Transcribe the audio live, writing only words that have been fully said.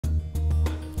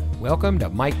Welcome to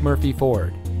Mike Murphy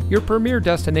Ford, your premier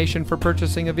destination for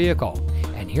purchasing a vehicle.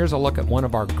 And here's a look at one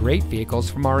of our great vehicles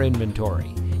from our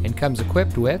inventory, and comes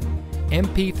equipped with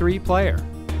MP3 player,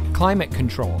 climate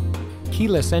control,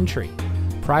 keyless entry,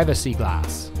 privacy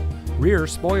glass, rear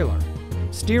spoiler,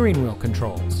 steering wheel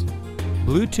controls,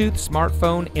 Bluetooth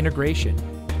smartphone integration,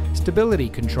 stability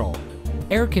control,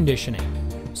 air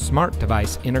conditioning, smart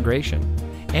device integration,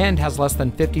 and has less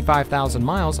than 55,000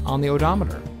 miles on the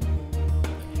odometer.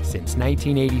 Since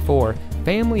 1984,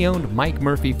 family-owned Mike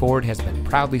Murphy Ford has been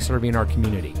proudly serving our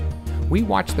community. We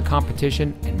watch the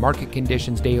competition and market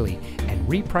conditions daily and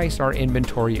reprice our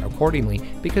inventory accordingly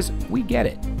because we get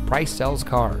it. Price sells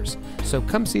cars. So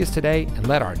come see us today and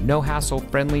let our no-hassle,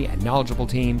 friendly, and knowledgeable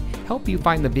team help you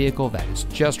find the vehicle that is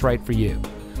just right for you.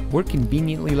 We're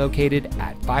conveniently located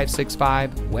at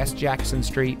 565 West Jackson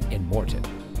Street in Morton.